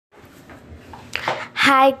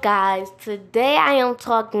Hi guys, today I am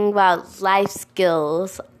talking about life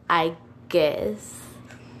skills, I guess.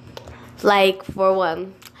 Like for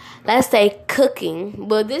one, let's say cooking.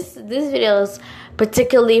 Well, this video is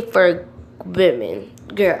particularly for women,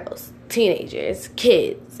 girls, teenagers,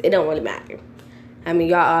 kids. It don't really matter. I mean,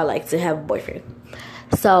 y'all all like to have a boyfriend.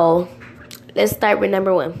 So, let's start with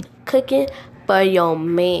number one. Cooking for your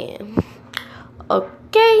man.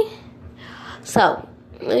 Okay? So,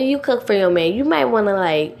 when you cook for your man, you might want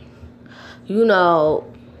to you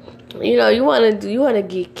want to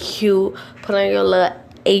get cute, put on your little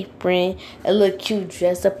apron, a little cute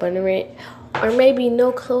dress up under it, or maybe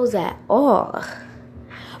no clothes at all.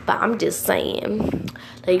 But I'm just saying,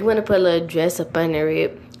 you want to put a little dress up under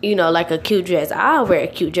it, like a cute dress. I'll wear a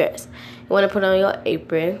cute dress. You want to put on your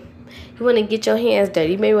apron. You want to get your hands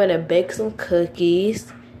dirty. You may want to bake some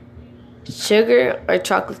cookies. Sugar or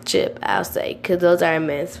chocolate chip, I'll say, because those are a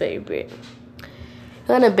man's favorite. You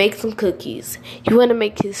want to bake some cookies. You want to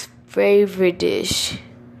make his favorite dish.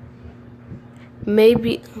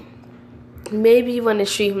 Maybe you want to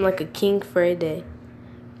treat him like a king for a day.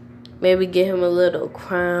 Maybe get him a little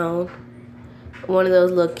crown. One of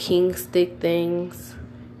those little king stick things.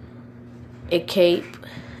 A cape.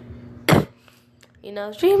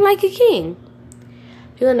 Treat him like a king.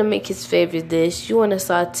 You want to make his favorite dish. You want to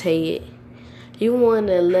saute it. You want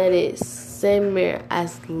to let it simmer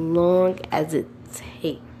as long as it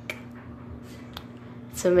takes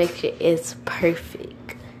to make sure it's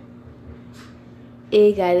perfect.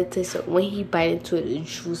 It got to taste so when he bite into it, the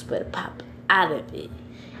juice better pop out of it.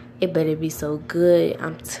 It better be so good.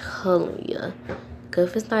 I'm telling you. Because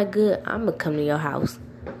if it's not good, I'm going to come to your house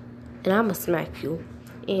and I'm going to smack you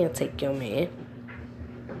and take your man.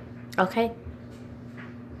 Okay?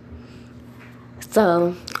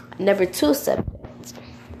 So, number 2 subject.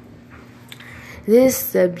 This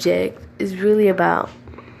subject is really about,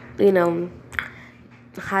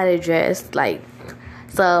 how to dress.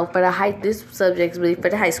 So for this subject is really for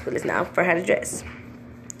the high schoolers now, for how to dress.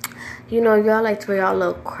 Y'all like to wear y'all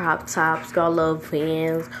little crop tops, y'all little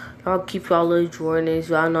Vans, y'all keep y'all little Jordans.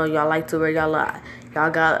 Y'all know y'all like to wear y'all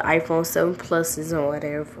got iPhone 7 Pluses or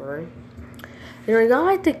whatever. Y'all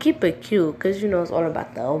like to keep it cute, because it's all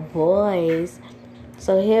about the boys.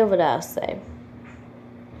 So here's what I'll say.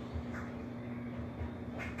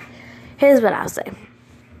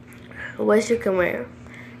 What you can wear?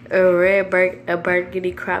 A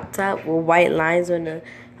burgundy crop top with white lines on the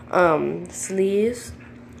sleeves,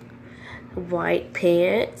 white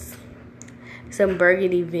pants, some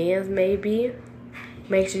burgundy Vans maybe.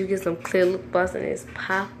 Make sure you get some clear lip gloss and it's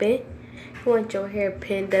popping. You want your hair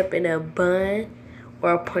pinned up in a bun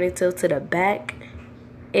or a ponytail to the back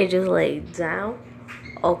and just lay down.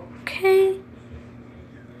 Okay.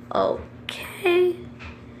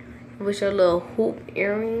 With your little hoop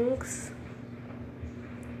earrings.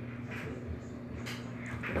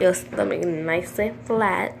 Your stomach nice and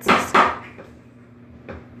flat.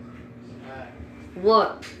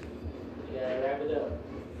 What? Yeah, wrap it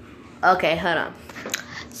up. Okay, hold on.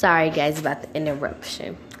 Sorry guys about the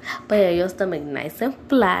interruption. But yeah, your stomach nice and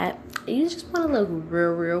flat. You just want to look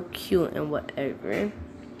real cute and whatever.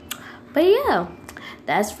 But yeah,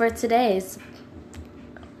 that's for today's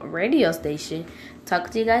radio station. Talk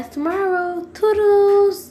to you guys tomorrow. Toodles.